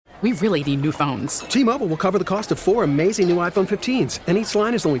We really need new phones. T-Mobile will cover the cost of 4 amazing new iPhone 15s, and each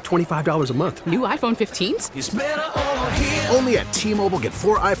line is only $25 a month. New iPhone 15s? It's better over here. Only at T-Mobile, get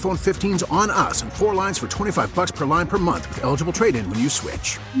 4 iPhone 15s on us and 4 lines for $25 per line per month with eligible trade-in when you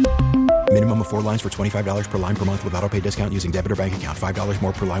switch. Minimum of 4 lines for $25 per line per month with autopay discount using debit or bank account. $5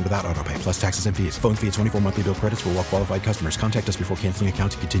 more per line without autopay, plus taxes and fees. Phone fee at 24 monthly bill credits for well-qualified customers. Contact us before canceling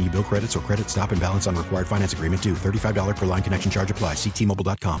account to continue bill credits or credit stop and balance on required finance agreement due. $35 per line connection charge applies. See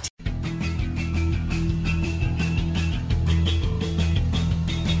T-Mobile.com.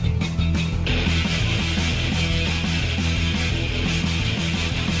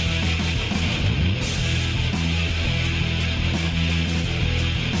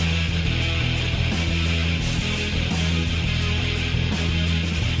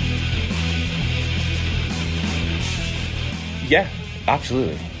 Yeah,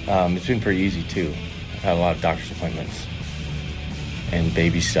 absolutely. It's been pretty easy, too. I've had a lot of doctor's appointments and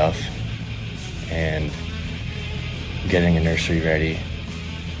baby stuff and getting a nursery ready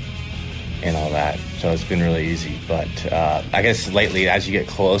and all that. So it's been really easy. But I guess lately, as you get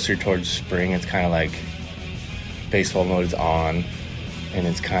closer towards spring, it's kind of like baseball mode is on, and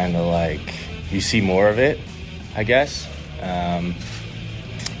it's kind of like you see more of it, I guess. So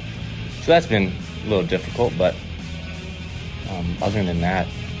that's been a little difficult, but other than that,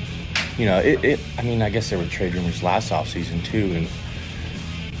 you know, I mean, I guess there were trade rumors last offseason too, and,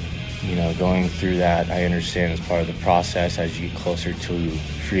 you know, going through that, I understand as part of the process as you get closer to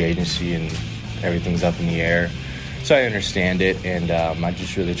free agency and everything's up in the air. So I understand it, and I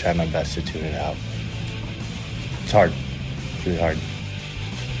just really try my best to tune it out. It's hard. It's really hard.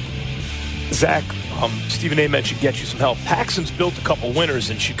 Zach, Stephen A. mentioned get you some help. Paxton's built a couple winners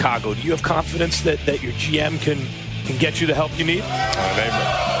in Chicago. Do you have confidence that your GM can get you the help you need?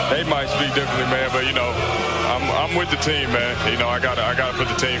 They might speak differently, man, but you know, I'm with the team, man. You know, I gotta put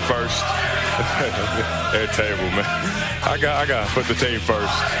the team first. They're terrible, man. I gotta put the team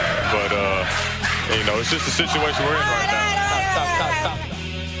first. But you know, it's just the situation we're in right now. Stop.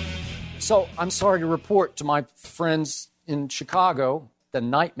 So I'm sorry to report to my friends in Chicago, the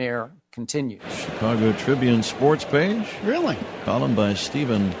nightmare continues. Chicago Tribune sports page. Really? Column by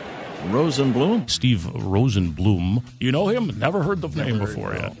Stephen Rosenblum. Steve Rosenblum. You know him? Never heard the name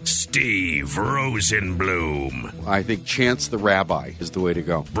before yet. Steve Rosenblum. I think Chance the Rabbi is the way to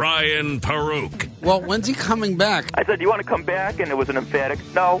go. Brian Paruk. Well, when's he coming back? I said, do you want to come back? And it was an emphatic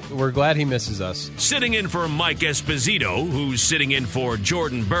no. We're glad he misses us. Sitting in for Mike Esposito, who's sitting in for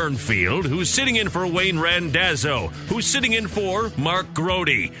Jordan Burnfield, who's sitting in for Wayne Randazzo, who's sitting in for Mark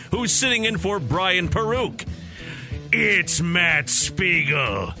Grody, who's sitting in for Brian Paruk. It's Matt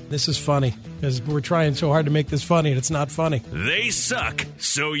Spiegel. This is funny, because we're trying so hard to make this funny, and it's not funny. They suck,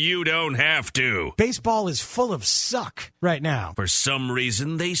 so you don't have to. Baseball is full of suck right now. For some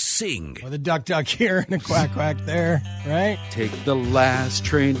reason, they sing. With a duck here and a quack there, right? Take the last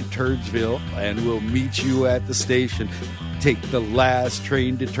train to Turdsville, and we'll meet you at the station. Take the last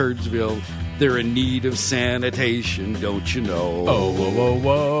train to Turdsville. They're in need of sanitation, don't you know? Oh,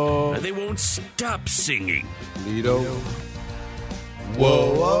 whoa. They won't stop singing. Lido.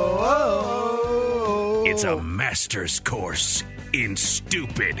 Whoa. It's a master's course in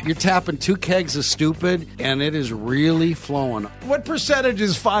stupid. You're tapping 2 kegs of stupid, and it is really flowing. What percentage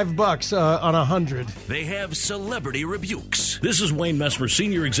is $5 on 100? They have celebrity rebukes. This is Wayne Messmer,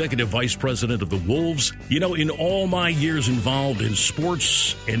 Senior Executive Vice President of the Wolves. You know, in all my years involved in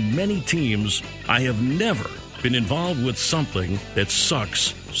sports and many teams, I have never been involved with something that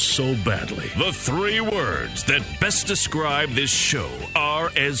sucks so badly. The 3 words that best describe this show are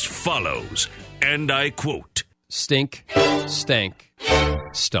as follows, and I quote: stink, stank,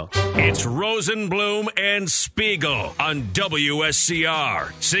 stunk. It's Rosenblum and Spiegel on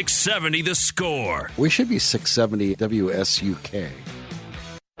WSCR 670 The Score. We should be 670 WSUK.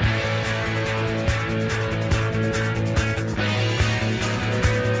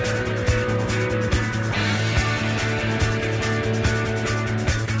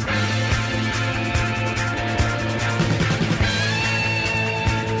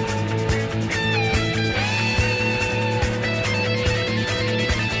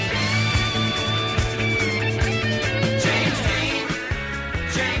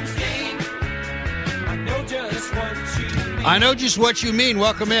 I know just what you mean.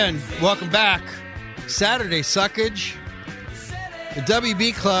 Welcome in. Welcome back. Saturday Suckage. The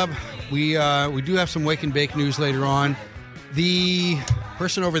WB Club. We do have some Wake and Bake news later on. The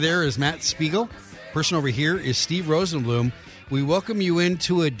person over there is Matt Spiegel. Person over here is Steve Rosenblum. We welcome you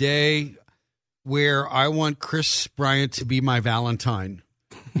into a day where I want Chris Bryant to be my Valentine.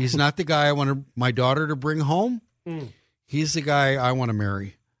 He's not the guy I want my daughter to bring home. He's the guy I want to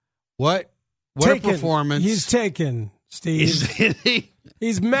marry. What Taken. a performance. He's taken, Steve.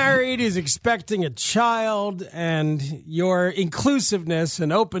 He's married, he's expecting a child, and your inclusiveness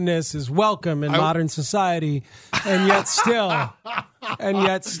and openness is welcome in modern society, and yet still.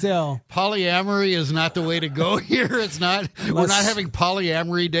 Polyamory is not the way to go here. It's not. We're not having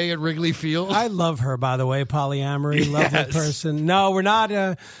polyamory day at Wrigley Field. I love her, by the way, polyamory, Yes. lovely person. No, we're not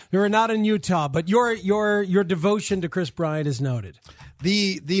in Utah, but your devotion to Chris Bryant is noted.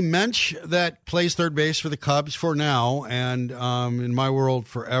 The mensch that plays third base for the Cubs for now, and in my world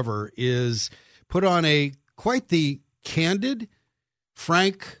forever, is put on quite the candid,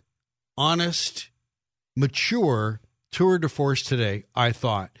 frank, honest, mature tour de force today, I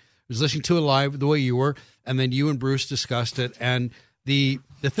thought. I was listening to it live the way you were, and then you and Bruce discussed it, and the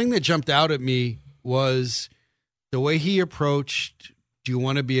thing that jumped out at me was the way he approached, do you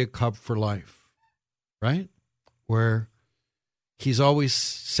want to be a Cub for life? Right? Where he's always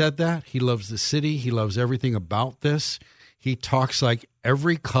said that. He loves the city. He loves everything about this. He talks like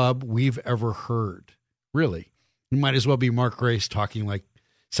every Cub we've ever heard. Really. He might as well be Mark Grace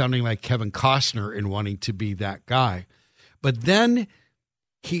sounding like Kevin Costner and wanting to be that guy. But then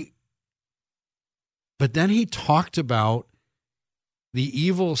he talked about the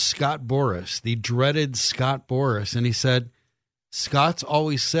evil Scott Boras, the dreaded Scott Boras, and he said, Scott's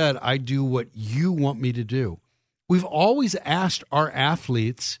always said, I do what you want me to do. We've always asked our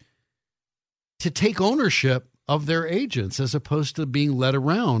athletes to take ownership of their agents as opposed to being led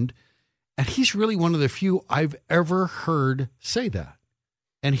around. And he's really one of the few I've ever heard say that.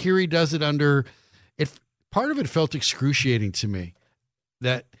 And here he does it under it. Part of it felt excruciating to me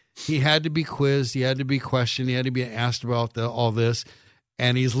that he had to be quizzed, he had to be questioned, he had to be asked about all this.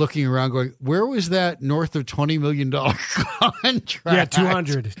 And he's looking around going, where was that north of $20 million contract? Yeah,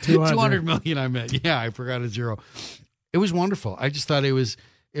 200 million, I meant. Yeah, I forgot a zero. It was wonderful. I just thought it was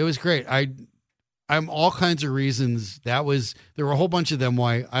great. I'm all kinds of reasons. There were a whole bunch of them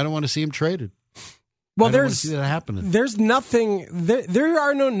why I don't want to see him traded. Well, I don't want to see that happening. There's nothing, there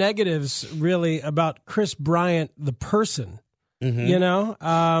are no negatives really about Chris Bryant, the person, you know?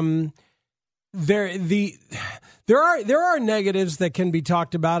 There are negatives that can be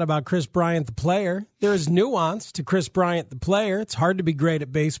talked about Chris Bryant, the player. There is nuance to Chris Bryant, the player. It's hard to be great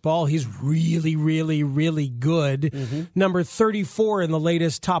at baseball. He's really, really, really good. Number 34 in the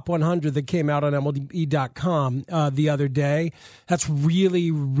latest top 100 that came out on MLB.com the other day. That's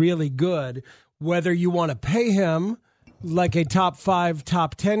really, really good. Whether you want to pay him like a top 5,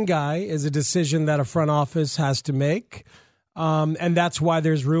 top 10 guy is a decision that a front office has to make. And that's why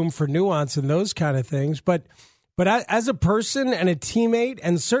there's room for nuance and those kind of things. But as a person and a teammate,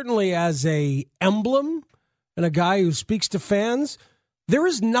 and certainly as a emblem and a guy who speaks to fans, there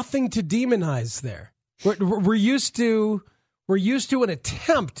is nothing to demonize there. We're used to an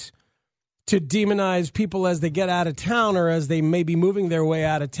attempt to demonize people as they get out of town or as they may be moving their way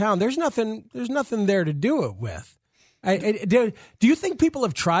out of town. There's nothing there to do it with. Do you think people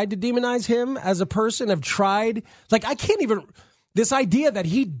have tried to demonize him as a person? Have tried? Like, I can't even. This idea that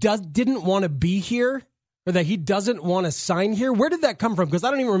he didn't want to be here or that he doesn't want to sign here. Where did that come from? Because I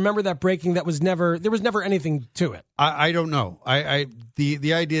don't even remember that breaking. There was never anything to it. I don't know.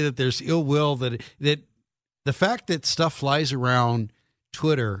 The idea that there's ill will, that the fact that stuff flies around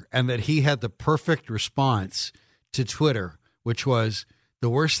Twitter and that he had the perfect response to Twitter, which was the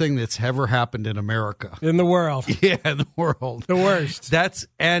worst thing that's ever happened in America. In the world. Yeah, in the world. The worst. That's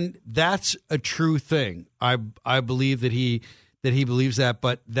a true thing. I believe that he believes that,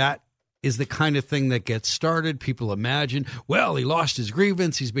 but that is the kind of thing that gets started. People imagine, well, he lost his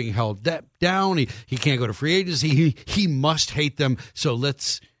grievance, he's being held down, he can't go to free agency, he must hate them, so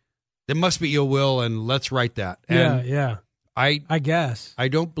there must be ill will, and let's write that. And yeah. I guess. I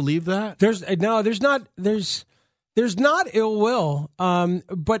don't believe that. There's not ill will,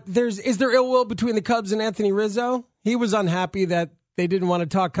 but is there ill will between the Cubs and Anthony Rizzo? He was unhappy that they didn't want to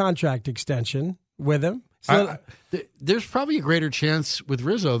talk contract extension with him. So there's probably a greater chance with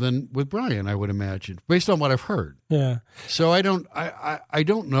Rizzo than with Brian, I would imagine, based on what I've heard. Yeah. So I don't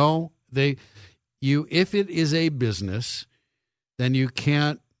know. If it is a business, then you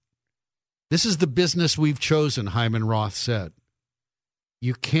can't. This is the business we've chosen, Hyman Roth said.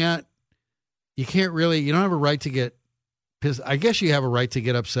 You can't really, you don't have a right to get pissed. I guess you have a right to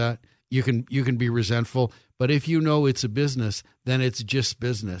get upset. You can be resentful, but if you know it's a business, then it's just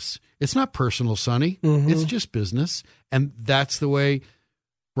business. It's not personal, Sonny. Mm-hmm. It's just business. And that's the way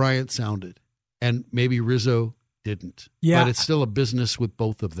Bryant sounded. And maybe Rizzo didn't. Yeah. But it's still a business with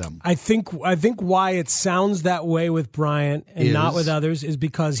both of them. I think why it sounds that way with Bryant and not with others is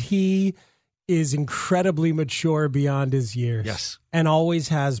because he is incredibly mature beyond his years. Yes. And always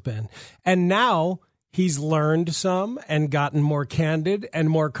has been. And now he's learned some and gotten more candid and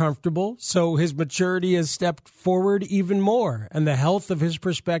more comfortable. So his maturity has stepped forward even more, and the health of his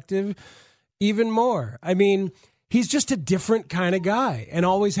perspective even more. I mean, he's just a different kind of guy and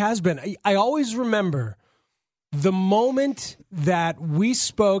always has been. I always remember the moment that we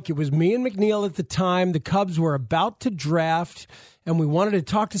spoke. It was me and McNeil at the time. The Cubs were about to draft, and we wanted to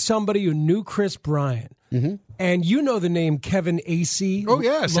talk to somebody who knew Kris Bryant. Mm-hmm. And you know the name Kevin Acee. Oh,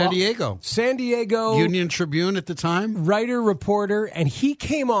 yeah, San Diego. San Diego. Union Tribune at the time. Writer, reporter, and he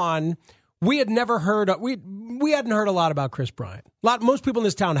came on. We had never heard, we hadn't heard a lot about Kris Bryant. Most people in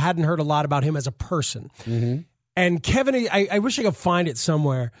this town hadn't heard a lot about him as a person. Mm-hmm. And Kevin, I wish I could find it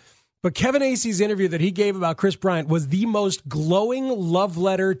somewhere, but Kevin Acee's interview that he gave about Kris Bryant was the most glowing love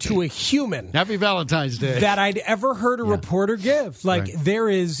letter to a human. Happy Valentine's Day. That I'd ever heard a reporter give. Like,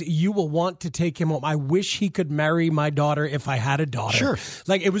 you will want to take him home. I wish he could marry my daughter if I had a daughter. Sure.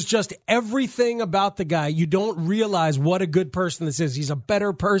 Like, it was just everything about the guy. You don't realize what a good person this is. He's a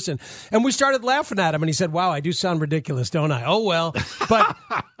better person. And we started laughing at him, and he said, wow, I do sound ridiculous, don't I? Oh, well. But,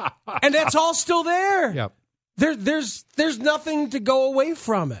 and that's all still there. Yep. There's nothing to go away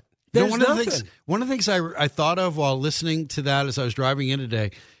from it. One of the things I thought of while listening to that as I was driving in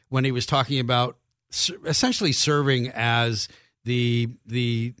today, when he was talking about essentially serving as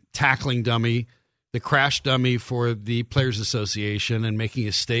the tackling dummy, the crash dummy for the Players Association, and making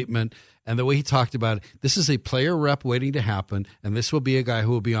a statement, and the way he talked about it, this is a player rep waiting to happen, and this will be a guy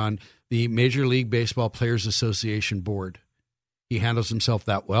who will be on the Major League Baseball Players Association board. He handles himself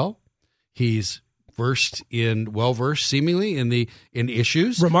that well. He's well-versed seemingly in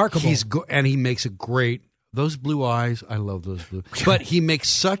issues. Remarkable. And he makes a great, those blue eyes, I love those blue. But he makes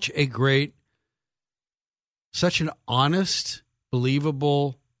such an honest,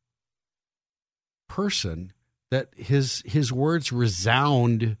 believable person that his words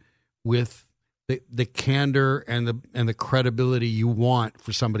resound with the candor and the credibility you want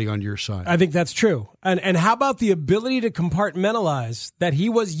for somebody on your side. I think that's true. And how about the ability to compartmentalize, that he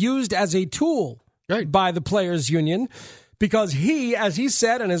was used as a tool by the Players Union, because he, as he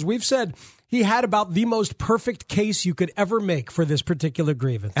said, and as we've said, he had about the most perfect case you could ever make for this particular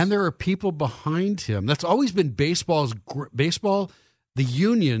grievance. And there are people behind him. That's always been baseball, the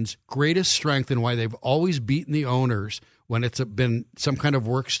union's greatest strength, and why they've always beaten the owners when it's been some kind of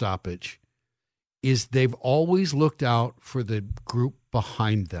work stoppage, is they've always looked out for the group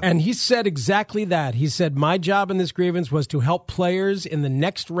behind them. And he said exactly that. He said, my job in this grievance was to help players in the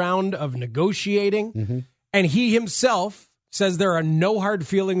next round of negotiating. Mm-hmm. And he himself says there are no hard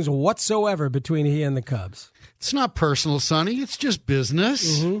feelings whatsoever between he and the Cubs. It's not personal, Sonny. It's just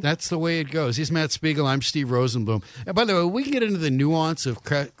business. Mm-hmm. That's the way it goes. He's Matt Spiegel. I'm Steve Rosenblum. And by the way, we can get into the nuance of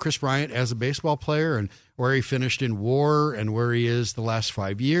Kris Bryant as a baseball player and where he finished in WAR and where he is the last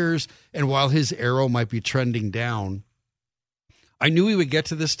 5 years. And while his arrow might be trending down, I knew we would get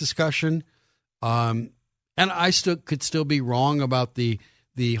to this discussion. And I could still be wrong about the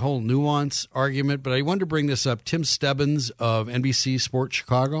whole nuance argument, but I wanted to bring this up. Tim Stebbins of NBC Sports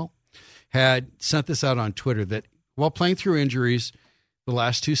Chicago had sent this out on Twitter that while playing through injuries the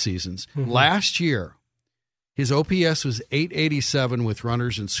last 2 seasons, last year, his OPS was 887 with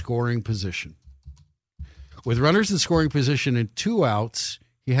runners in scoring position. With runners in scoring position and 2 outs,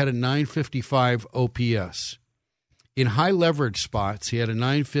 he had a 955 OPS. In high leverage spots, he had a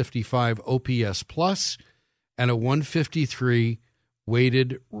 955 OPS plus and a 153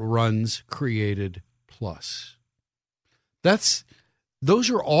 weighted runs created plus.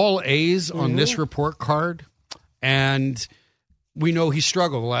 Those are all A's on this report card, and we know he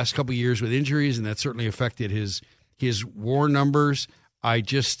struggled the last couple of years with injuries, and that certainly affected his WAR numbers.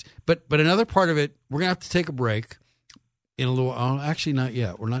 But another part of it, we're gonna have to take a break in a little. Actually, not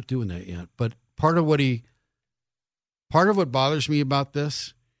yet. We're not doing that yet. But part of what bothers me about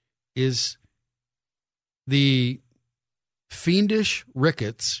this is the fiendish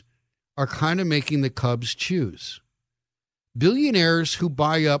Ricketts are kind of making the Cubs choose. Billionaires who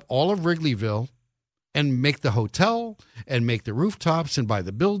buy up all of Wrigleyville and make the hotel and make the rooftops and buy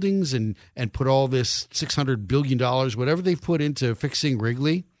the buildings and put all this $600 billion, whatever they put into fixing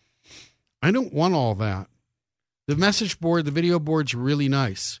Wrigley. I don't want all that. The message board, the video board's really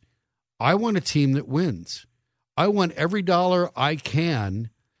nice. I want a team that wins. I want every dollar I can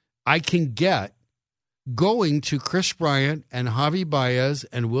get going to Kris Bryant and Javi Baez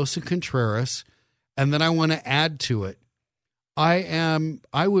and Wilson Contreras, and then I want to add to it. I'm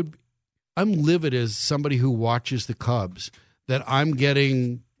livid as somebody who watches the Cubs that I'm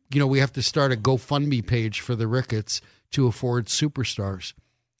getting, we have to start a GoFundMe page for the Ricketts to afford superstars.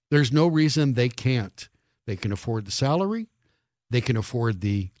 There's no reason they can't. They can afford the salary. They can afford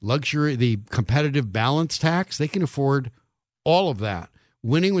the luxury, the competitive balance tax. They can afford all of that.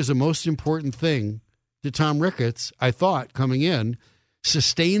 Winning was the most important thing to Tom Ricketts, I thought, coming in.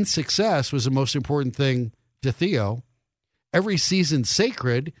 Sustained success was the most important thing to Theo. Every season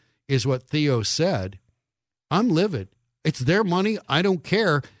sacred is what Theo said. I'm livid. It's their money. I don't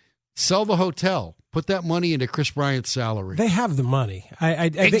care. Sell the hotel. Put that money into Chris Bryant's salary. They have the money. I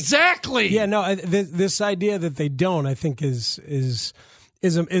exactly. Think, yeah, no. This idea that they don't, I think, is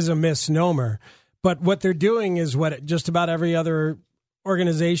a misnomer. But what they're doing is what just about every other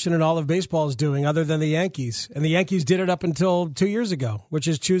organization in all of baseball is doing, other than the Yankees. And the Yankees did it up until 2 years ago, which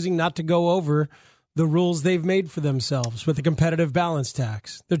is choosing not to go over the rules they've made for themselves with the competitive balance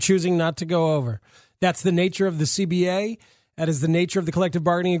tax. They're choosing not to go over. That's the nature of the CBA. That is the nature of the collective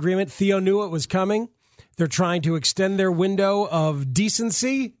bargaining agreement. Theo knew it was coming. They're trying to extend their window of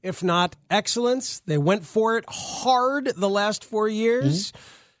decency, if not excellence. They went for it hard the last 4 years.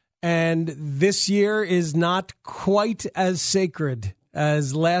 And this year is not quite as sacred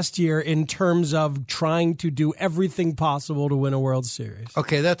as last year in terms of trying to do everything possible to win a World Series.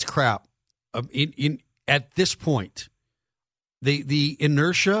 Okay, that's crap. At this point, the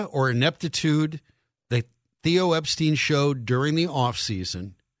inertia or ineptitude that Theo Epstein showed during the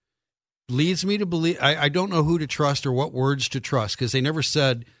offseason leads me to believe I don't know who to trust or what words to trust, because they never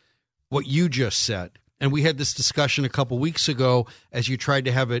said what you just said. And we had this discussion a couple weeks ago as you tried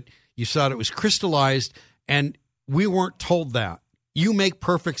to have it. You thought it was crystallized, and we weren't told that. You make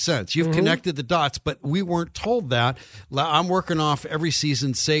perfect sense. You've connected the dots, but we weren't told that. I'm working off every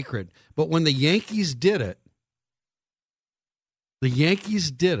season sacred. But when the Yankees did it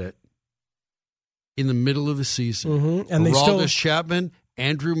in the middle of the season. And they still Chapman,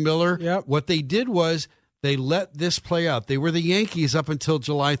 Andrew Miller. Yep. What they did was they let this play out. They were the Yankees up until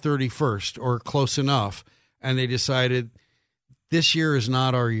July 31st or close enough, and they decided this year is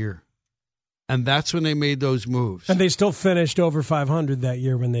not our year. And that's when they made those moves. And they still finished over 500 that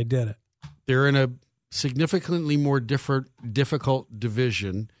year when they did it. They're in a significantly more difficult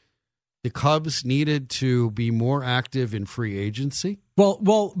division. The Cubs needed to be more active in free agency.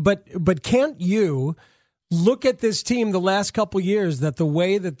 Well, but can't you look at this team the last couple years, that the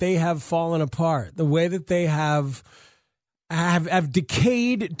way that they have fallen apart, the way that they have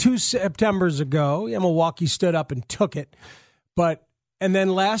decayed 2 Septembers ago? Yeah, Milwaukee stood up and took it, and then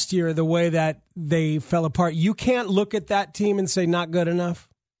last year, the way that they fell apart, you can't look at that team and say not good enough.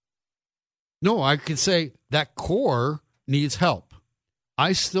 No, I could say that core needs help.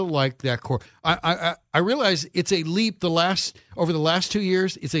 I still like that core. I realize it's a leap over the last 2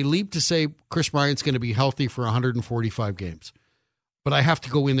 years. It's a leap to say Chris Bryant's going to be healthy for 145 games. But I have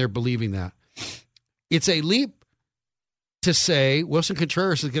to go in there believing that. It's a leap to say Wilson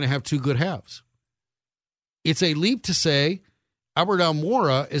Contreras is going to have 2 good halves. It's a leap to say Albert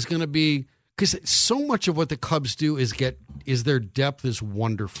Almora is going to be, because so much of what the Cubs do is their depth is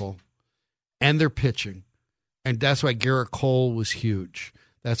wonderful, and their pitching. And that's why Garrett Cole was huge.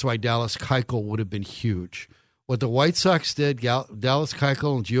 That's why Dallas Keuchel would have been huge. What the White Sox did, Dallas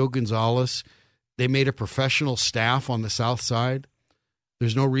Keuchel and Gio Gonzalez, they made a professional staff on the south side.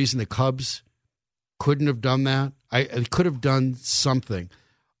 There's no reason the Cubs couldn't have done that. I could have done something.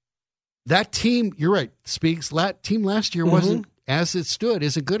 That team, you're right, Speaks, that team last year wasn't, as it stood,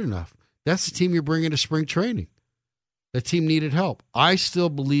 isn't good enough. That's the team you're bringing to spring training. That team needed help. I still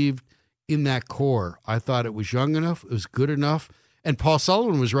believed in that core. I thought it was young enough, it was good enough. And Paul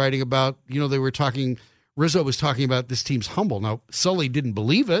Sullivan was writing about, Rizzo was talking about this team's humble. Now, Sully didn't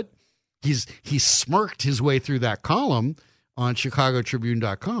believe it. He smirked his way through that column on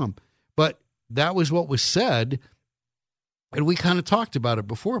ChicagoTribune.com. But that was what was said. And we kind of talked about it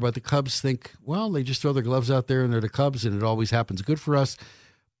before, about the Cubs think, well, they just throw their gloves out there and they're the Cubs and it always happens good for us.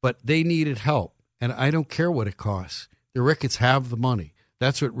 But they needed help. And I don't care what it costs. The Ricketts have the money.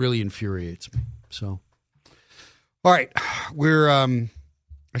 That's what really infuriates me. So, all right,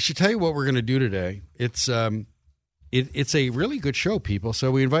 I should tell you what we're going to do today. It's a really good show, people. So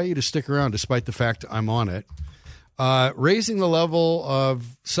we invite you to stick around, despite the fact I'm on it. Raising the level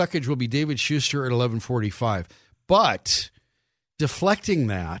of suckage will be David Schuster at 11:45. But deflecting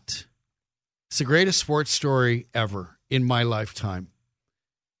that, it's the greatest sports story ever in my lifetime.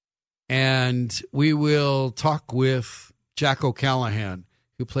 And we will talk with Jack O'Callahan,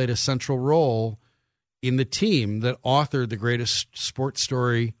 who played a central role in the team that authored the greatest sports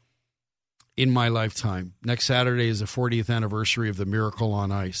story in my lifetime. Next Saturday is the 40th anniversary of the Miracle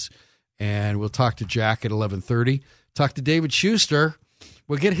on Ice. And we'll talk to Jack at 11:30. Talk to David Schuster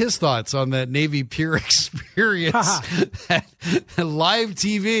We'll get his thoughts on that Navy Pier experience. Live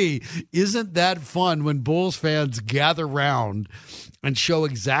TV, isn't that fun when Bulls fans gather around and show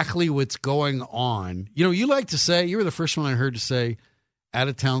exactly what's going on? You know, you like to say, you were the first one I heard to say, out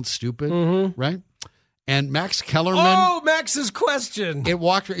of town stupid, right? And Max Kellerman. Oh, Max's question. It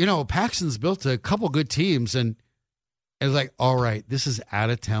walked, Paxton's built a couple good teams, and it was like, all right, this is out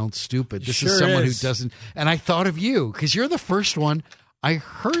of town stupid. This is someone who doesn't. And I thought of you because you're the first one I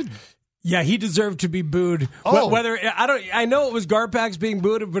heard. Yeah, he deserved to be booed. Oh. Whether I know it was Garpax being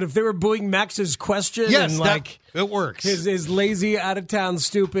booed, but if they were booing Max's question, yes, and it works. His lazy, out of town,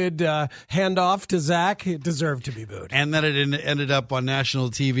 stupid handoff to Zach, it deserved to be booed. And then it ended up on national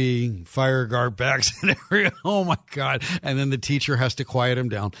TV, fire Garpax and everything. Oh my God! And then the teacher has to quiet him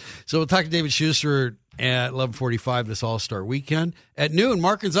down. So we'll talk to David Schuster at 11:45 this All-Star weekend. At noon,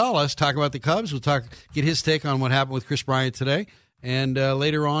 Mark Gonzalez talk about the Cubs. We'll get his take on what happened with Chris Bryant today. And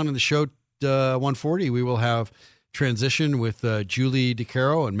later on in the show, 1:40, we will have transition with Julie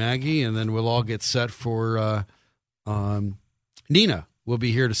DeCaro and Maggie, and then we'll all get set for Nina. Will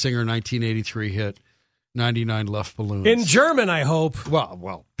be here to sing her 1983 hit, 99 Luft Balloons. In German, I hope.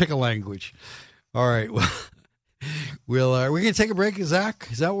 Well, pick a language. All right. We're going to take a break, Zach.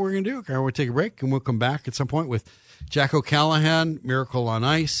 Is that what we're going to do? Okay, we'll take a break, and we'll come back at some point with Jack O'Callahan, Miracle on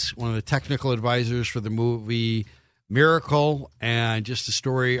Ice, one of the technical advisors for the movie Miracle, and just a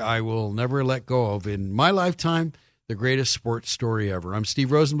story I will never let go of in my lifetime, the greatest sports story ever. I'm Steve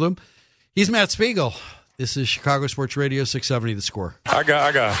Rosenblum. He's Matt Spiegel. This is Chicago Sports Radio 670 The Score. I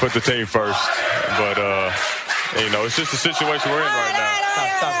got to put the team first, but it's just the situation we're in right now.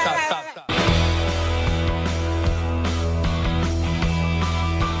 Stop.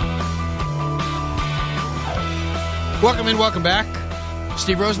 Welcome in, welcome back.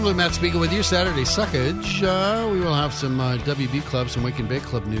 Steve Rosenblum, Matt Spiegel with you. Saturday Suckage. We will have some WB Club, some Wake and Bake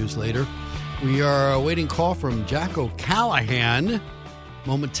Club news later. We are awaiting call from Jack O'Callahan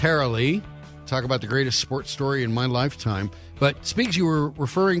momentarily. Talk about the greatest sports story in my lifetime. But Speaks, you were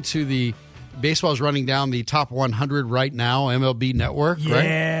referring to the baseball's running down the top 100 right now, MLB Network, right?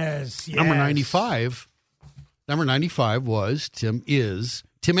 Yes. Number 95 was Tim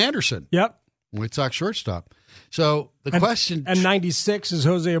Anderson. Yep. White Sox shortstop. So the question... And 96 is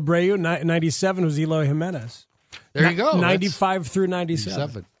Jose Abreu. 97 was Eloy Jimenez. There you go. 95 through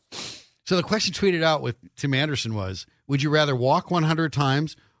 97. So the question tweeted out with Tim Anderson was, would you rather walk 100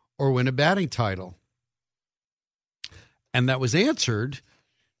 times or win a batting title? And that was answered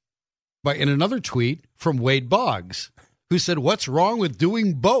in another tweet from Wade Boggs, who said, what's wrong with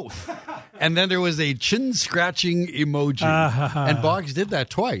doing both? And then there was a chin-scratching emoji. And Boggs did that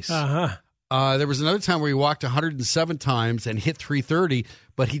twice. There was another time where he walked 107 times and hit 330,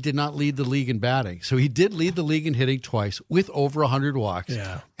 but he did not lead the league in batting. So he did lead the league in hitting twice with over 100 walks.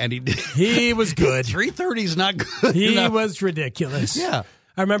 Yeah. And he did. He was good. 330 is not good He enough. was ridiculous. Yeah.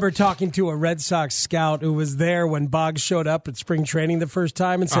 I remember talking to a Red Sox scout who was there when Boggs showed up at spring training the first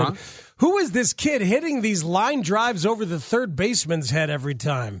time and said, who is this kid hitting these line drives over the third baseman's head every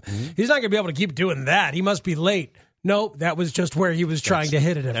time? He's not going to be able to keep doing that. He must be late. No, that was just where he was trying to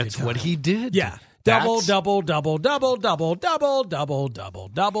hit it every time. That's what he did. Yeah. Double, double, double, double, double, double, double, double,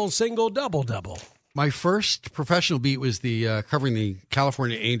 double, single, double, double. My first professional beat was the covering the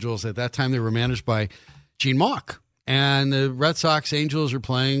California Angels. At that time, they were managed by Gene Mauch. And the Red Sox Angels are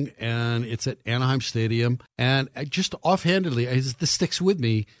playing, and it's at Anaheim Stadium. And just offhandedly, this sticks with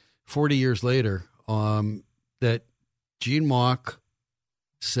me 40 years later, that Gene Mauch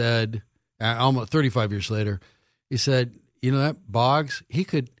said, almost 35 years later, he said, you know that Boggs, he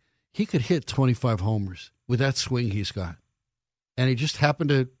could hit 25 homers with that swing he's got. And he just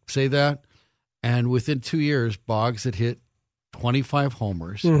happened to say that. And within 2 years, Boggs had hit 25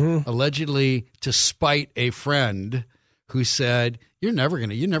 homers, allegedly to spite a friend who said, you're never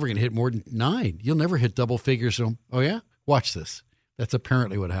gonna hit more than 9. You'll never hit double figures. So, oh yeah? Watch this. That's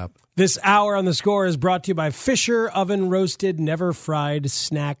apparently what happened. This hour on The Score is brought to you by Fisher Oven Roasted Never Fried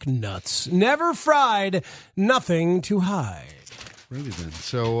Snack Nuts. Never fried, nothing to hide. Righty then.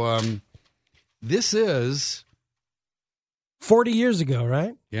 So this is 40 years ago,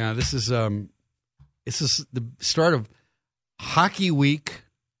 right? Yeah, this is the start of Hockey Week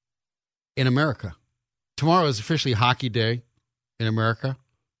in America. Tomorrow is officially Hockey Day in America,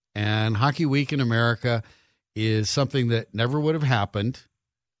 and Hockey Week in America is something that never would have happened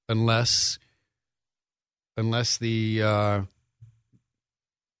unless it was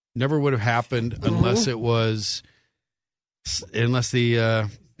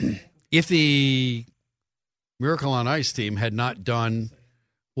if the Miracle on Ice team had not done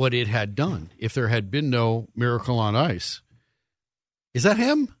what it had done, if there had been no Miracle on Ice, Is that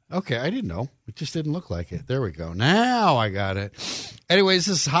him? Okay, I didn't know. It just didn't look like it. There we go. Now I got it. Anyways,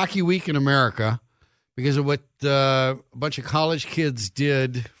 this is Hockey Week in America because of what a bunch of college kids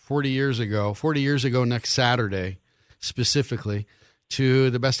did 40 years ago next Saturday, specifically, to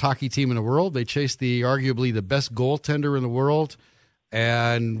the best hockey team in the world. They chased arguably the best goaltender in the world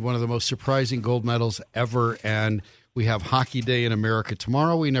and one of the most surprising gold medals ever. And we have Hockey Day in America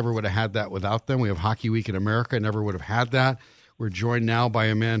tomorrow. We never would have had that without them. We have Hockey Week in America. Never would have had that. We're joined now by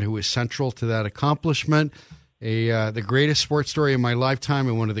a man who is central to that accomplishment, the greatest sports story in my lifetime,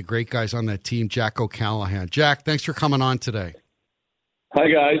 and one of the great guys on that team, Jack O'Callahan. Jack, thanks for coming on today. Hi,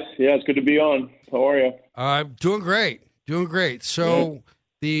 guys. Yeah, it's good to be on. How are you? Doing great. So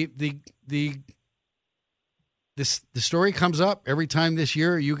the story comes up every time this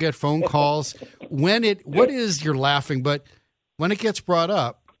year. You get phone calls. What is you're laughing, but when it gets brought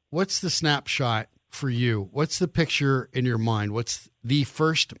up, what's the snapshot for you? What's the picture in your mind? What's the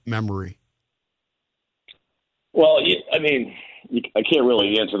first memory? Well, I mean, I can't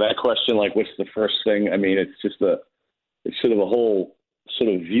really answer that question. Like, what's the first thing? I mean, it's just it's sort of a whole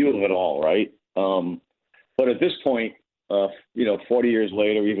sort of view of it all, right? But at this point, 40 years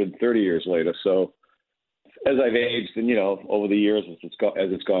later, even 30 years later, so as I've aged and, over the years as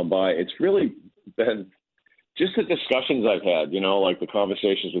it's gone by, it's really been just the discussions I've had, like the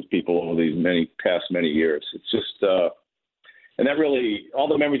conversations with people over these past many years. It's just, and that really, all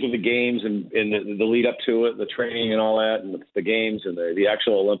the memories of the games and the lead up to it, the training and all that, and the games and the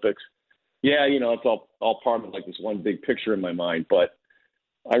actual Olympics. Yeah, it's all part of like this one big picture in my mind. But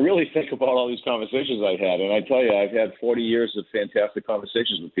I really think about all these conversations I've had, and I tell you, I've had 40 years of fantastic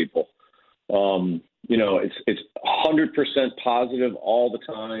conversations with people. It's 100% positive all the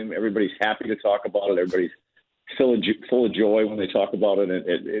time. Everybody's happy to talk about it. Everybody's full of joy when they talk about it. And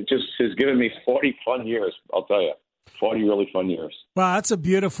it just has given me 40 fun years, I'll tell you. 40 really fun years. Wow, that's a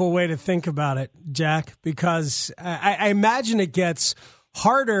beautiful way to think about it, Jack, because I imagine it gets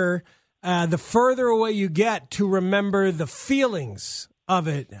harder the further away you get to remember the feelings of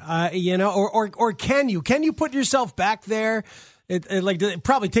it, or can you? Can you put yourself back there? It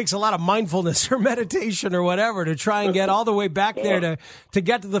probably takes a lot of mindfulness or meditation or whatever to try and get all the way back there to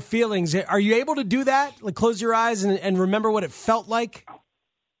get to the feelings. Are you able to do that? Like close your eyes and remember what it felt like?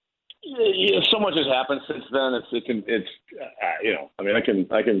 Yeah, so much has happened since then. I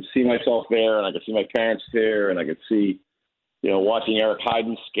can see myself there, and I can see my parents there, and I can see, watching Eric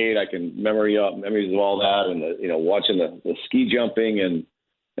Heiden skate. I can memories of all that, and watching the ski jumping and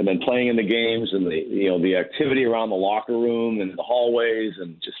then playing in the games and the activity around the locker room and the hallways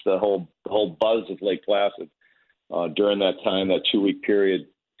and just the whole buzz of Lake Placid during that time, that 2-week period.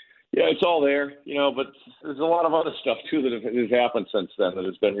 Yeah, it's all there, but there's a lot of other stuff too that has happened since then that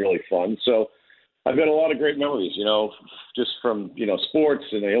has been really fun. So I've got a lot of great memories, just from, sports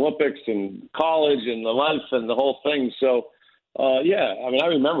and the Olympics and college and the life and the whole thing. So I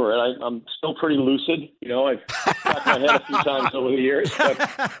remember it. I'm still pretty lucid. I've cracked my head a few times over the years, but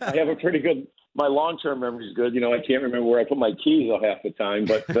I have a pretty good, my long-term memory is good. I can't remember where I put my keys half the time,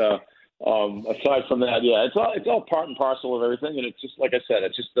 but aside from that, yeah, it's all part and parcel of everything. And it's just, like I said,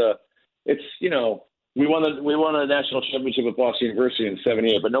 we won a national championship with Boston University in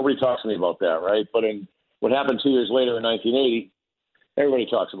 '78, but nobody talks to me about that, right? But in what happened 2 years later in 1980, everybody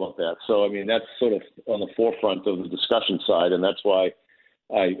talks about that. So, that's sort of on the forefront of the discussion side, and that's why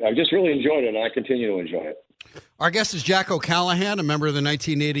I just really enjoyed it, and I continue to enjoy it. Our guest is Jack O'Callahan, a member of the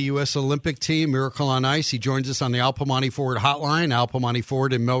 1980 U.S. Olympic team, Miracle on Ice. He joins us on the Al Piemonte Ford hotline, Al Piemonte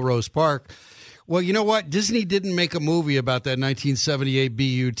Ford in Melrose Park. Well, you know what? Disney didn't make a movie about that 1978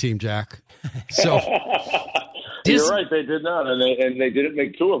 BU team, Jack. So you're right, they did not, and they didn't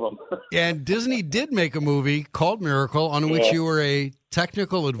make two of them. And Disney did make a movie called Miracle, on which you were a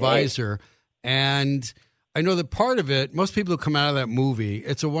technical advisor. Right. And I know that part of it, most people who come out of that movie,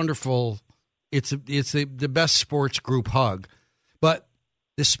 it's a wonderful, it's the best sports group hug. But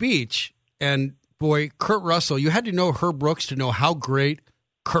the speech, and boy, Kurt Russell, you had to know Herb Brooks to know how great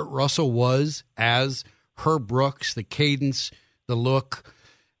Kurt Russell was as Herb Brooks, the cadence, the look.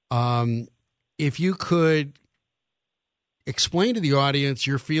 If you could explain to the audience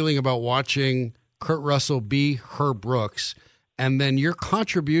your feeling about watching Kurt Russell be Herb Brooks, and then your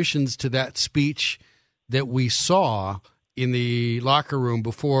contributions to that speech that we saw in the locker room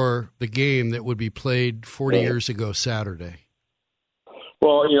before the game that would be played 40 years ago Saturday.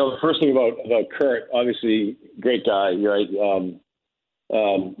 Well, the first thing about Kurt, obviously, great guy, right?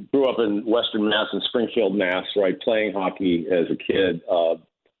 Grew up in Western Mass and Springfield, Mass, right? Playing hockey as a kid,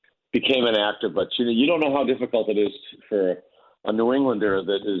 became an actor, but you don't know how difficult it is for a New Englander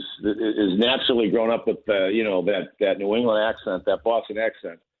that is naturally grown up with that New England accent, that Boston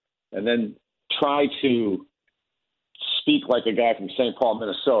accent, and then try to speak like a guy from St. Paul,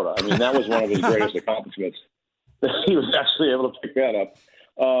 Minnesota. I mean, that was one of his greatest accomplishments. He was actually able to pick that up.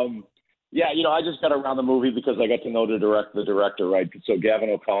 I just got around the movie because I got to know the director, right? So Gavin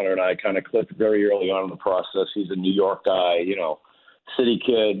O'Connor and I kind of clicked very early on in the process. He's a New York guy, city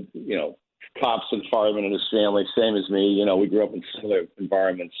kid, cops and firemen in his family, same as me. We grew up in similar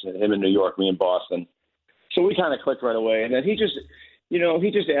environments, him in New York, me in Boston. So we kind of clicked right away. And then he just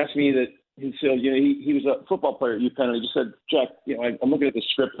asked me that, he said, he was a football player at UPenn, and he just said, Jack, I'm looking at the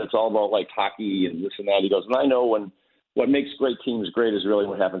script that's all about like hockey and this and that. He goes, and I know what makes great teams great is really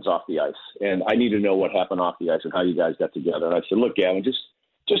what happens off the ice. And I need to know what happened off the ice and how you guys got together. And I said, look, Gavin,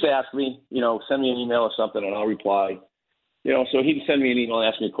 just ask me, send me an email or something and I'll reply. So he'd send me an email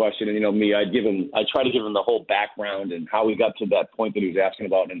and ask me a question. And, I'd try to give him the whole background and how we got to that point that he was asking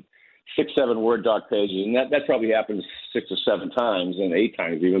about in 6-7 Word doc pages. And that probably happened 6 or 7 times and 8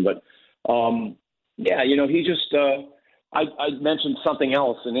 times even. But, he just, I mentioned something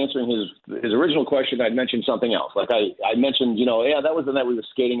else in answering his original question. I'd mentioned something else. Like I mentioned, that was the night we were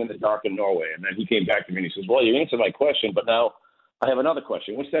skating in the dark in Norway. And then he came back to me and he says, well, you answered my question, but now I have another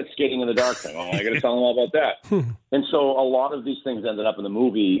question. What's that skating in the dark thing? Oh, I got to tell him all about that. And so a lot of these things ended up in the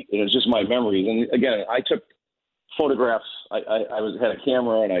movie. And it's just my memories. And again, I took photographs. I had a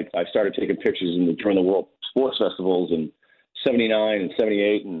camera and I started taking pictures during the World Sports Festivals in 79 and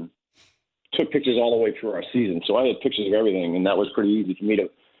 78 and took pictures all the way through our season. So I had pictures of everything, and that was pretty easy for me to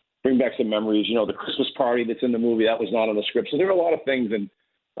bring back some memories. The Christmas party that's in the movie, that was not on the script. So there are a lot of things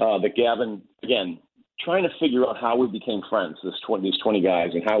that Gavin, again, trying to figure out how we became friends, these 20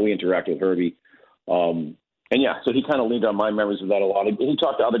 guys, and how we interact with Herbie. So he kind of leaned on my memories of that a lot. He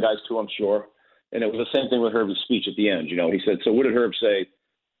talked to other guys too, I'm sure. And it was the same thing with Herbie's speech at the end. He said, so what did Herb say,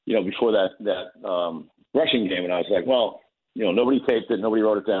 before that Russian game? And I was like, well, nobody taped it, nobody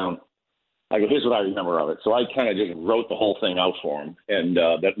wrote it down. I go, here's what I remember of it. So I kind of just wrote the whole thing out for him, and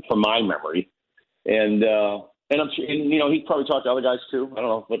that from my memory. And I'm sure, he probably talked to other guys too. I don't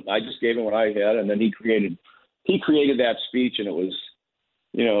know, but I just gave him what I had, and then he created that speech, and it was,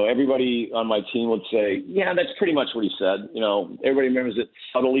 everybody on my team would say, yeah, that's pretty much what he said. Everybody remembers it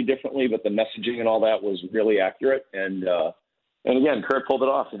subtly differently, but the messaging and all that was really accurate. And again, Kurt pulled it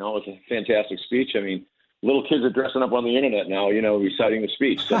off. It was a fantastic speech. I mean, little kids are dressing up on the internet now, reciting the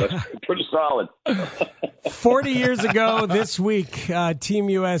speech. So that's pretty solid. 40 years ago this week, Team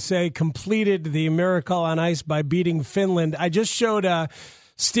USA completed the miracle on ice by beating Finland. I just showed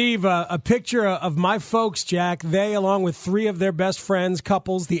Steve a picture of my folks, Jack. They, along with 3 of their best friends,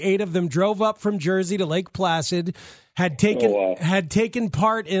 couples, the 8 of them, drove up from Jersey to Lake Placid, had taken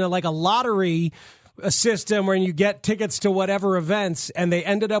part in a lottery a system where you get tickets to whatever events, and they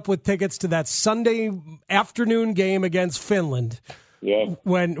ended up with tickets to that Sunday afternoon game against Finland. Yeah.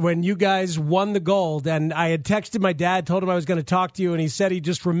 When you guys won the gold, and I had texted my dad, told him I was going to talk to you, and he said he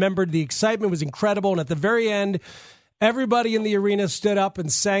just remembered the excitement was incredible, and at the very end, everybody in the arena stood up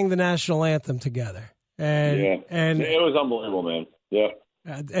and sang the national anthem together. And it was unbelievable, man. Yeah.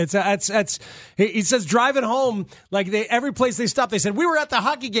 He says driving home, every place they stopped, they said, we were at the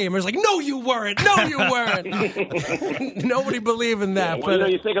hockey game. I was like, no, you weren't. No, you weren't. Nobody believed in that. Yeah, well,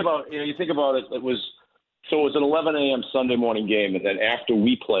 you think about it. It was an 11 a.m. Sunday morning game, and then after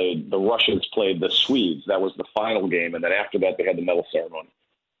we played, the Russians played the Swedes. That was the final game, and then after that, they had the medal ceremony.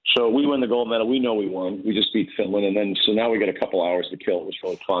 So we win the gold medal. We know we won. We just beat Finland, and then so now we got a couple hours to kill. It was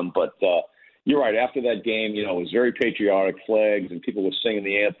really fun, but. You're right. After that game, it was very patriotic, flags, and people were singing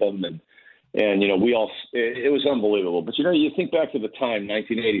the anthem, and it was unbelievable. But you think back to the time,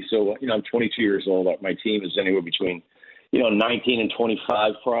 1980. So I'm 22 years old. My team is anywhere between 19 and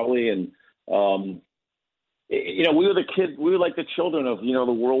 25 probably, and we were the kids. We were like the children of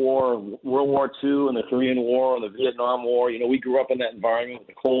the World War II and the Korean War and the Vietnam War. We grew up in that environment with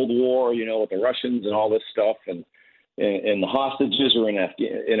the Cold War, with the Russians and all this stuff, and the hostages were in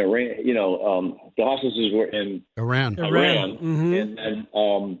Iran. The hostages were in Iran. Mm-hmm. And then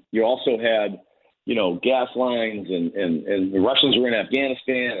you also had, gas lines, and the Russians were in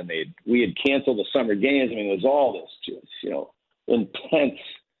Afghanistan, and we had canceled the summer games. I mean, it was all this, intense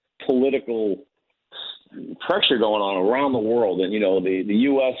political pressure going on around the world. And the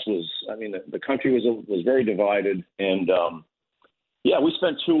U.S. was, the country was very divided, and we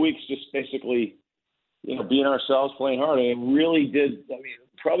spent 2 weeks just basically. Being ourselves, playing hard, and it really did.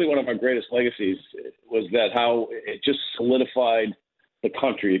 Probably one of our greatest legacies was that how it just solidified the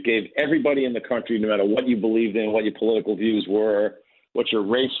country. It gave everybody in the country, no matter what you believed in, what your political views were, what your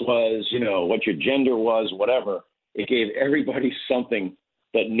race was, what your gender was, whatever. it gave everybody something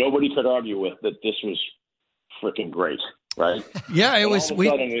that nobody could argue with, that this was freaking great, right? Yeah, it was. It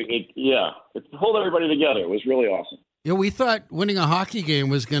pulled everybody together. It was really awesome. Yeah, we thought winning a hockey game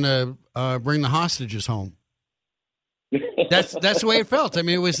was going to bring the hostages home. That's the way it felt. I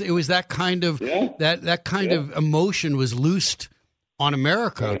mean, it was that kind of that kind of emotion was loosed on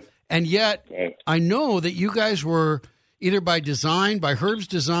America, right. And yet I know that you guys were either by design, by Herb's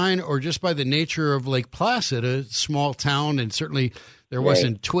design, or just by the nature of Lake Placid, a small town, and certainly there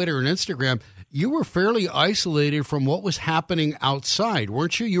wasn't Twitter and Instagram. You were fairly isolated from what was happening outside,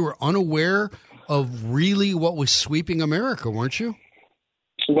 weren't you? You were unaware of really what was sweeping America, weren't you?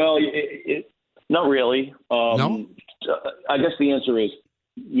 Well, not really. No? I guess the answer is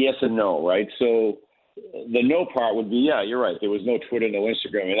yes and no, right? So the no part would be, yeah, you're right. There was no Twitter, no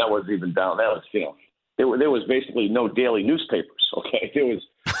Instagram, and that was even down. That was, there was basically no daily newspapers. Okay, there was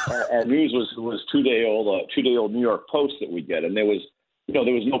our news was 2 day old New York Post that we get, and there was there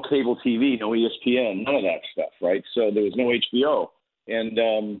was no cable TV, no ESPN, none of that stuff, right? So there was no HBO,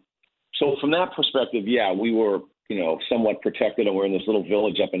 and so from that perspective, yeah, we were somewat protected, and we're in this little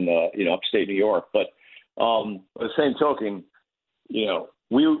village up in upstate New York. But by the same token, we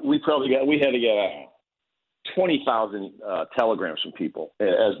had to get 20,000 telegrams from people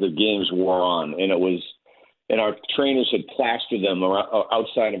as the games wore on, and our trainers had plastered them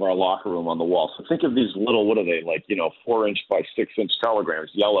outside of our locker room on the wall. So think of these little, what are they, 4-inch by 6-inch telegrams,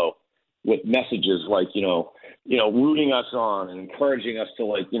 yellow, with messages like, rooting us on and encouraging us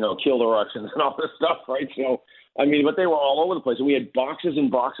to kill the Russians and all this stuff, right? So, I mean, but they were all over the place. And we had boxes and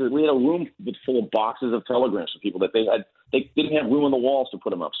boxes. We had a room full of boxes of telegrams for people that they didn't have room on the walls to put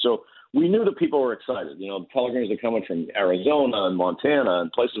them up. So we knew that people were excited. The telegrams are coming from Arizona and Montana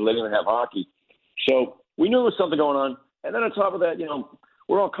and places where they didn't have hockey. So we knew there was something going on. And then on top of that,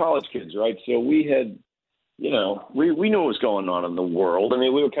 we're all college kids, right? So we had, we knew what was going on in the world. I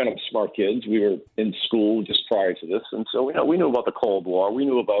mean, we were kind of smart kids. We were in school just prior to this. And so, we knew about the Cold War. We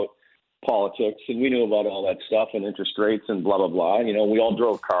knew about politics, and we knew about all that stuff and interest rates and blah, blah, blah. We all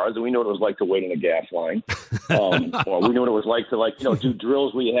drove cars, and we knew what it was like to wait in a gas line. Or we knew what it was like to, do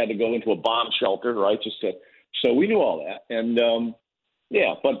drills where you had to go into a bomb shelter, right? So we knew all that. And,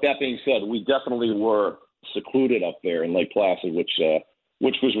 but that being said, we definitely were secluded up there in Lake Placid, which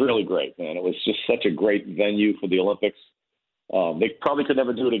was really great, man. It was just such a great venue for the Olympics. They probably could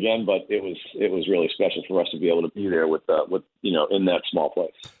never do it again, but it was really special for us to be able to be there with in that small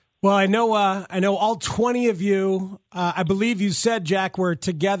place. Well, I know all 20 of you, I believe you said, Jack, were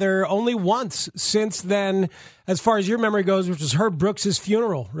together only once since then, as far as your memory goes, which was Herb Brooks'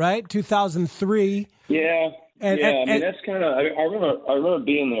 funeral, right? 2003. Yeah. I mean, that's kind of, I remember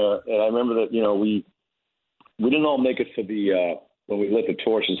being there, and I remember that, we didn't all make it for the, when we lit the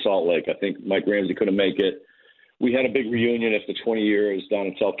torch in Salt Lake. I think Mike Ramsey couldn't make it. We had a big reunion after 20 years down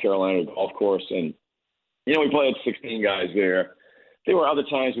in South Carolina golf course, and, we played 16 guys there. There were other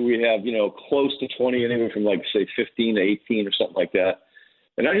times where we have, close to 20, and even from say 15 to 18 or something like that.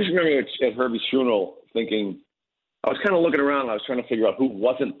 And I just remember at Herbie's funeral thinking, I was kind of looking around and I was trying to figure out who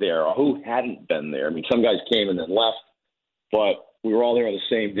wasn't there or who hadn't been there. I mean, some guys came and then left, but we were all there on the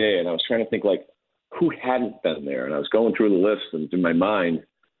same day. And I was trying to think who hadn't been there. And I was going through the list and in my mind,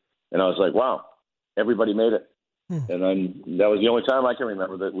 and I was like, wow, everybody made it. And that was the only time I can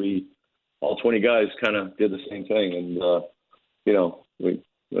remember that all 20 guys kind of did the same thing. And,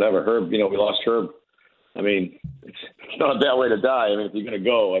 Herb, we lost Herb. I mean, it's not a bad way to die. I mean, if you're going to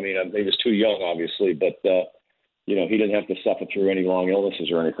go, I mean, he was too young, obviously, but, he didn't have to suffer through any long illnesses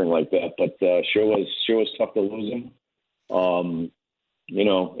or anything like that. But sure was tough to lose him. And,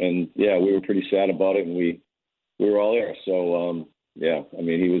 we were pretty sad about it, and we were all there. So, I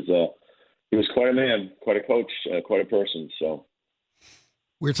mean, he was quite a man, quite a coach, quite a person, so.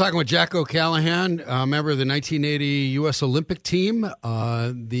 We're talking with Jack O'Callahan, a member of the 1980 U.S. Olympic team.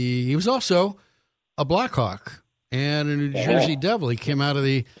 He was also a Blackhawk and a New Jersey Devil. He came out of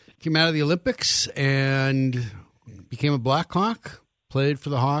the Olympics and became a Blackhawk. Played for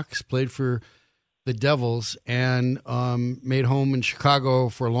the Hawks, played for the Devils, and made home in Chicago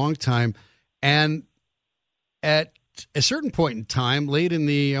for a long time. And at a certain point in time, late in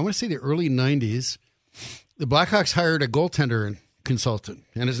the early 90s, the Blackhawks hired a goaltender consultant,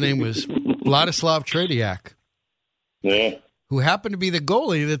 and his name was Vladislav Tretiak, who happened to be the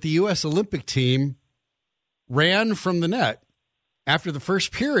goalie that the U.S. Olympic team ran from the net after the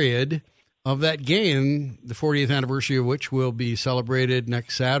first period of that game, the 40th anniversary of which will be celebrated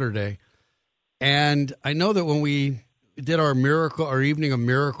next Saturday. And I know that when we did our evening of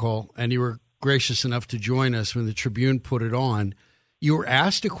miracle, and you were gracious enough to join us when the Tribune put it on, you were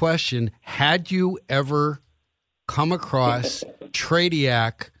asked a question: had you ever come across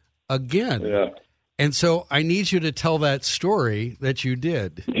Tradiac again. Yeah. And so I need you to tell that story that you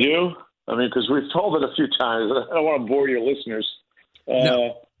did. You? I mean, because we've told it a few times. I don't want to bore your listeners.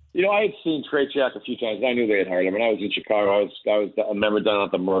 No. You know, I had seen Tradiac a few times. I knew they had hired him. When I was in Chicago, I was a member down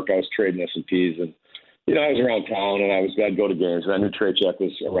at the Merc. I was trading S&Ps, and you know, I was around town, and I'd go to games, and I knew Tradiac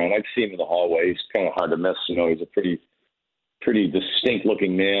was around. I'd see him in the hallway. He's kind of hard to miss. You know, he's a pretty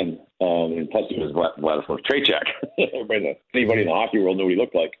distinct-looking man, and plus he was Vladislav Tradiac. Anybody in the hockey world knew what he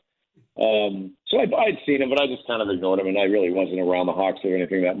looked like. So I'd seen him, but I just kind of ignored him, and I really wasn't around the Hawks or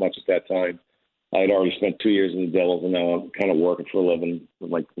anything that much at that time. I had already spent 2 years in the Devils, and now I'm kind of working for a living,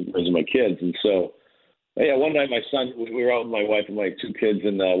 like raising my kids. And so, yeah, one night my son, we were out with my wife and my 2 kids,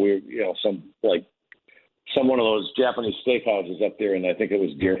 and we were, you know, some one of those Japanese steakhouses up there, and I think it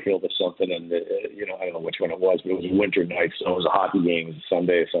was Deerfield or something, and you know, I don't know which one it was, but it was a winter night, so it was a hockey game, it was a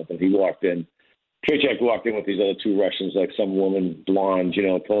Sunday or something. He walked in. Tradiac walked in with these other 2 Russians, like some woman, blonde, you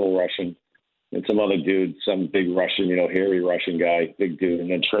know, total Russian, and some other dude, some big Russian, you know, hairy Russian guy, big dude,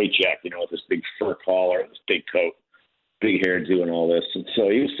 and then Tradiac, you know, with this big fur collar and this big coat, big hairdo and all this. And so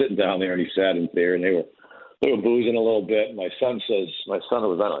he was sitting down there, and he sat in there, and they were boozing a little bit. And my son was, I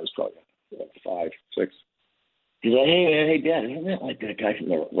don't know, he's probably 5, 6. He's like, hey, Dad, isn't that like that guy from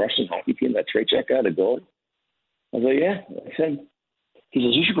the Russian hockey team, that Tradiac guy, the goalie? I was like, yeah. I said, he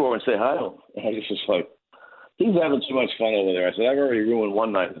says, you should go over and say hi to him. And I just was like, he's having too much fun over there. I said, I've already ruined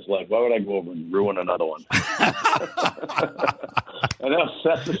one night in his life. Why would I go over and ruin another one? And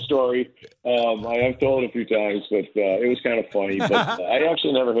that's the story. I have told it a few times, but it was kind of funny. But I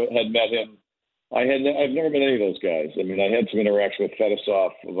actually never had met him. I've never met any of those guys. I mean, I had some interaction with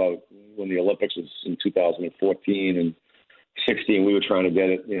Fedosov about when the Olympics was in 2014 and 16. We were trying to get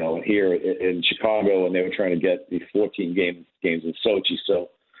it, you know, here in Chicago, and they were trying to get the 14 games in Sochi.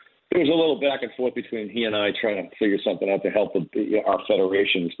 So there was a little back and forth between he and I trying to figure something out to help our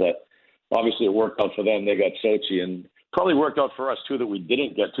federations. But obviously it worked out for them. They got Sochi, and probably worked out for us too that we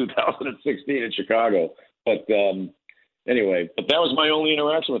didn't get 2016 in Chicago. But anyway, but that was my only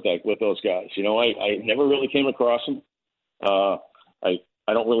interaction with those guys. You know, I never really came across them.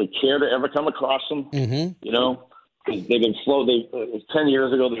 I don't really care to ever come across them. Mm-hmm. You know, because they've been 10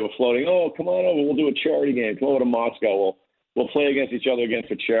 years ago they were floating. Oh, come on over, we'll do a charity game. Come over to Moscow. We'll play against each other again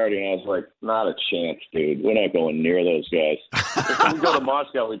for charity. And I was like, not a chance, dude. We're not going near those guys. If we go to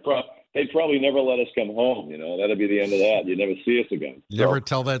Moscow, they'd probably never let us come home. You know, that'd be the end of that. You'd never see us again. Never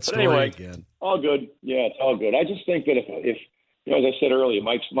tell that story again. All good. Yeah, it's all good. I just think that if you know, as I said earlier,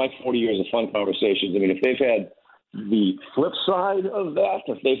 my 40 years of fun conversations, I mean, if they've had the flip side of that,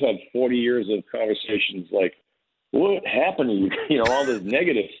 if they've had 40 years of conversations like, what happened to you? You know, all this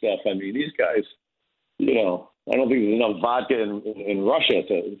negative stuff. I mean, these guys, you know, I don't think there's enough vodka in Russia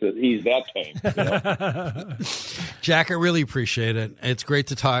to ease that pain. You know? Jack, I really appreciate it. It's great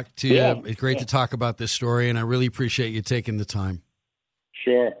to talk to you. Yeah, it's great to talk about this story, and I really appreciate you taking the time.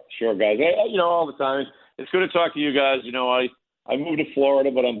 Sure, guys. You know, all the time. It's good to talk to you guys. You know, I moved to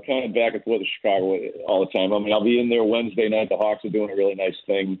Florida, but I'm kind of back and forth to Chicago all the time. I mean, I'll be in there Wednesday night. The Hawks are doing a really nice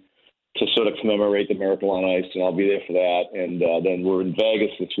thing to sort of commemorate the Miracle on Ice, and I'll be there for that. And then we're in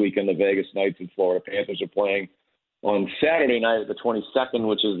Vegas this weekend. The Vegas Knights and Florida Panthers are playing on Saturday night, the 22nd,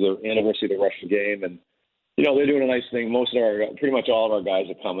 which is the anniversary of the Russian game. And, you know, they're doing a nice thing. Pretty much all of our guys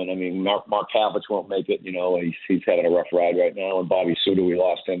are coming. I mean, Mark Pavlich won't make it. You know, he's having a rough ride right now. And Bobby Suter, we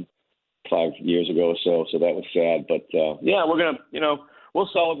lost him 5 years ago or so that was sad. But, yeah, we're going to, you know, we'll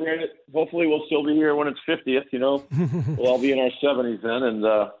celebrate it. Hopefully we'll still be here when it's 50th, you know. We'll all be in our 70s then, and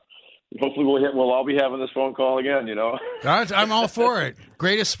hopefully we'll all be having this phone call again, you know. I'm all for it.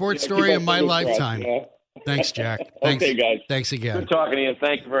 Greatest sports story in my lifetime. Yeah. Thanks, Jack. Thanks, okay, guys. Thanks again. Good talking to you.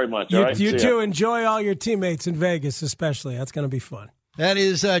 Thank you very much. You too. Enjoy all your teammates in Vegas, especially. That's going to be fun. That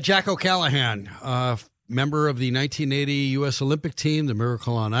is Jack O'Callahan, member of the 1980 U.S. Olympic team, the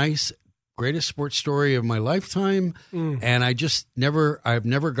Miracle on Ice. Greatest sports story of my lifetime. And I've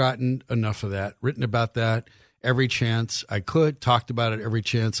never gotten enough of that. Written about that every chance I could, talked about it every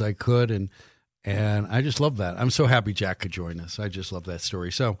chance I could, and I just love that. I'm so happy Jack could join us. I just love that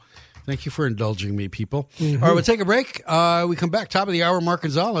story. So thank you for indulging me, people. Mm-hmm. All right, we'll take a break. We come back, top of the hour, Mark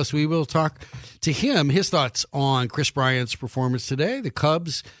Gonzalez. We will talk to him, his thoughts on Chris Bryant's performance today, the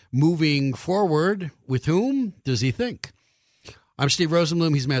Cubs moving forward. With whom does he think? I'm Steve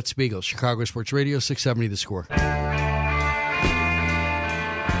Rosenblum. He's Matt Spiegel, Chicago Sports Radio, 670 The Score.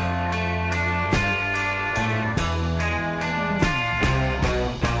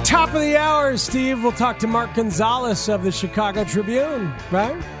 Top of the hour, Steve. We'll talk to Mark Gonzalez of the Chicago Tribune,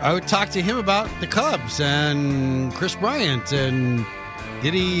 right? I would talk to him about the Cubs and Chris Bryant, and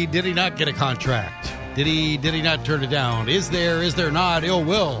did he not get a contract? Did he not turn it down? Is there not ill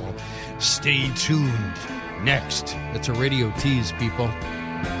will? Stay tuned. Next. It's a radio tease, people.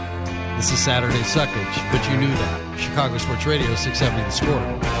 This is Saturday Suckage, but you knew that. Chicago Sports Radio, 670 The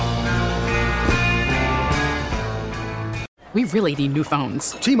Score. We really need new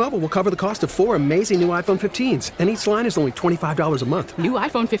phones. T-Mobile will cover the cost of 4 amazing new iPhone 15s, and each line is only $25 a month. New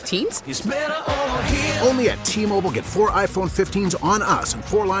iPhone 15s? It's better over here. Only at T-Mobile, get 4 iPhone 15s on us and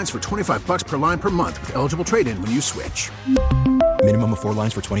 4 lines for $25 per line per month with eligible trade-in when you switch. Minimum of 4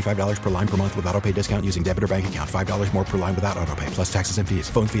 lines for $25 per line per month with autopay discount using debit or bank account. $5 more per line without autopay, plus taxes and fees.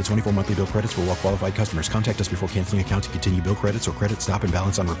 Phone fee at 24 monthly bill credits for well-qualified customers. Contact us before canceling account to continue bill credits or credit stop and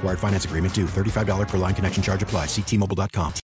balance on required finance agreement due. $35 per line connection charge applies. See T-Mobile.com.